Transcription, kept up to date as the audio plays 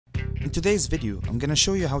In today's video, I'm gonna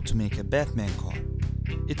show you how to make a Batman car.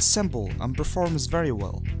 It's simple and performs very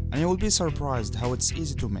well, and you will be surprised how it's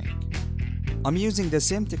easy to make. I'm using the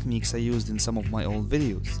same techniques I used in some of my old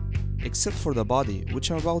videos, except for the body,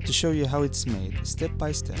 which I'm about to show you how it's made step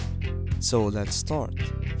by step. So let's start.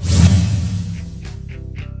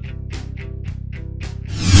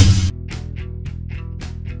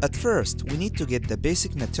 At first, we need to get the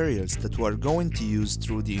basic materials that we are going to use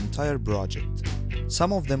through the entire project.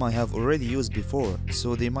 Some of them I have already used before,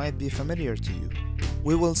 so they might be familiar to you.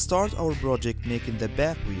 We will start our project making the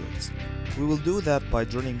back wheels. We will do that by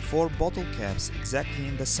drilling 4 bottle caps exactly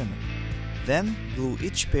in the center. Then, glue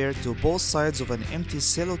each pair to both sides of an empty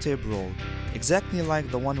sellotape roll, exactly like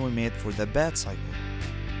the one we made for the Batcycle.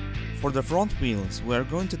 For the front wheels, we are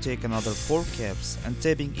going to take another 4 caps and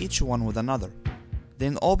taping each one with another.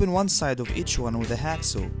 Then open one side of each one with a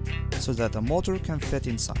hacksaw, so that a motor can fit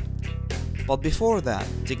inside. But before that,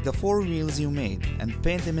 take the 4 wheels you made and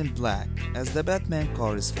paint them in black, as the Batman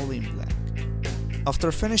car is fully in black.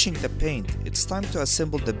 After finishing the paint, it's time to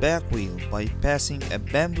assemble the back wheel by passing a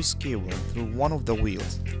bamboo skewer through one of the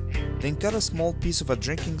wheels. Then cut a small piece of a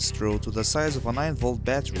drinking straw to the size of a 9-volt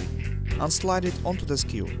battery and slide it onto the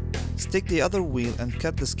skewer. Stick the other wheel and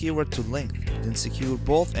cut the skewer to length, then secure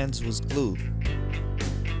both ends with glue.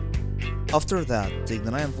 After that, take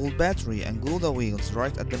the 9-volt battery and glue the wheels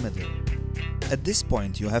right at the middle. At this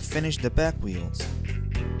point, you have finished the back wheels.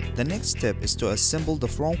 The next step is to assemble the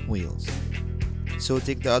front wheels. So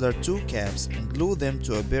take the other 2 caps and glue them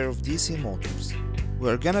to a pair of DC motors. We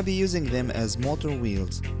are gonna be using them as motor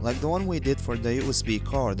wheels, like the one we did for the USB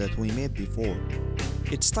car that we made before.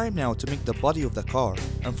 It's time now to make the body of the car,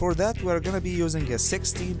 and for that we are gonna be using a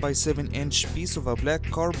 16 by 7 inch piece of a black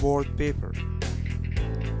cardboard paper.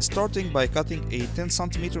 Starting by cutting a 10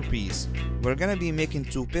 cm piece, we're gonna be making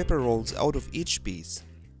 2 paper rolls out of each piece.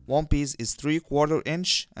 One piece is 3/4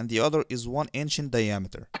 inch and the other is 1 inch in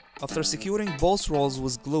diameter. After securing both rolls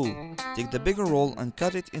with glue, take the bigger roll and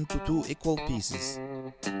cut it into 2 equal pieces.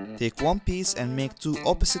 Take one piece and make 2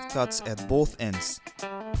 opposite cuts at both ends.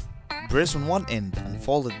 Brace on one end and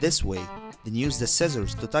fold it this way, then use the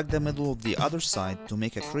scissors to tuck the middle of the other side to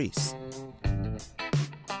make a crease.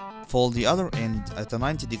 Fold the other end at a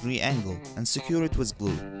 90-degree angle and secure it with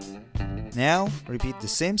glue. Now, repeat the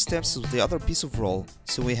same steps with the other piece of roll,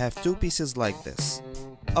 so we have 2 pieces like this.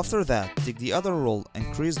 After that, take the other roll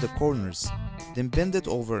and crease the corners, then bend it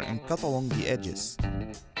over and cut along the edges.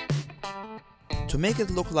 To make it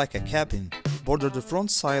look like a cabin, border the front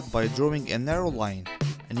side by drawing a narrow line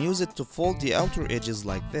and use it to fold the outer edges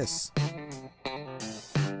like this.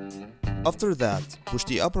 After that, push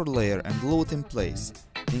the upper layer and glue it in place,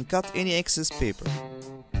 then cut any excess paper.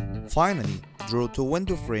 Finally, draw 2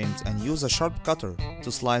 window frames and use a sharp cutter to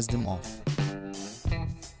slice them off.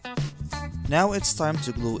 Now it's time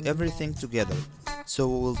to glue everything together, so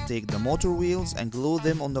we will take the motor wheels and glue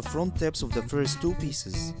them on the front tips of the first 2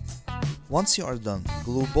 pieces. Once you are done,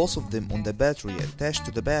 glue both of them on the battery attached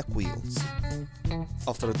to the back wheels.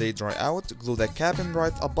 After they dry out, glue the cabin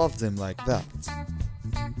right above them like that.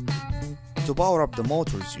 To power up the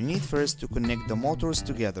motors, you need first to connect the motors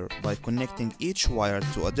together by connecting each wire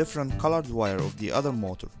to a different colored wire of the other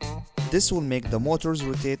motor. This will make the motors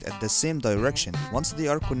rotate at the same direction once they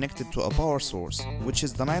are connected to a power source, which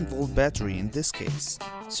is the 9-volt battery in this case.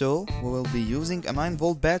 So, we will be using a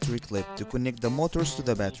 9-volt battery clip to connect the motors to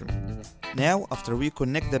the battery. Now, after we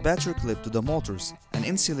connect the battery clip to the motors and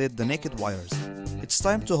insulate the naked wires, it's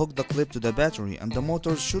time to hook the clip to the battery and the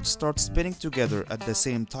motors should start spinning together at the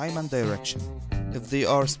same time and direction. If they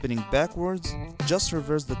are spinning backwards, just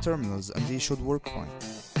reverse the terminals and they should work fine.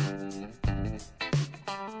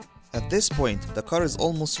 At this point, the car is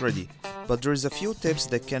almost ready, but there is a few tips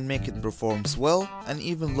that can make it perform well and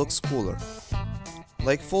even looks cooler.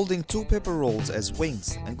 Like folding 2 paper rolls as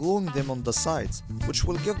wings and gluing them on the sides, which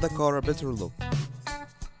will give the car a better look.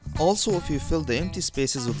 Also, if you fill the empty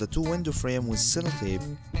spaces of the 2 window frame with sellotape,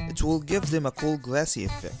 it will give them a cool glassy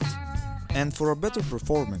effect. And for a better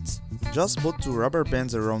performance, just put 2 rubber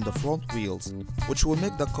bands around the front wheels, which will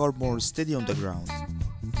make the car more steady on the ground.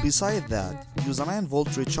 Besides that, use a 9-volt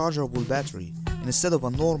rechargeable battery instead of a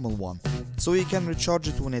normal one, so you can recharge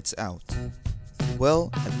it when it's out.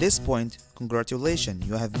 Well, at this point, congratulations,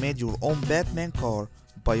 you have made your own Batman car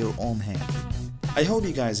by your own hand. I hope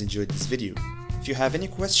you guys enjoyed this video. If you have any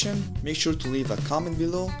question, make sure to leave a comment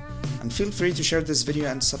below and feel free to share this video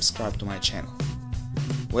and subscribe to my channel.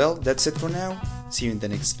 Well, that's it for now. See you in the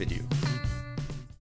next video.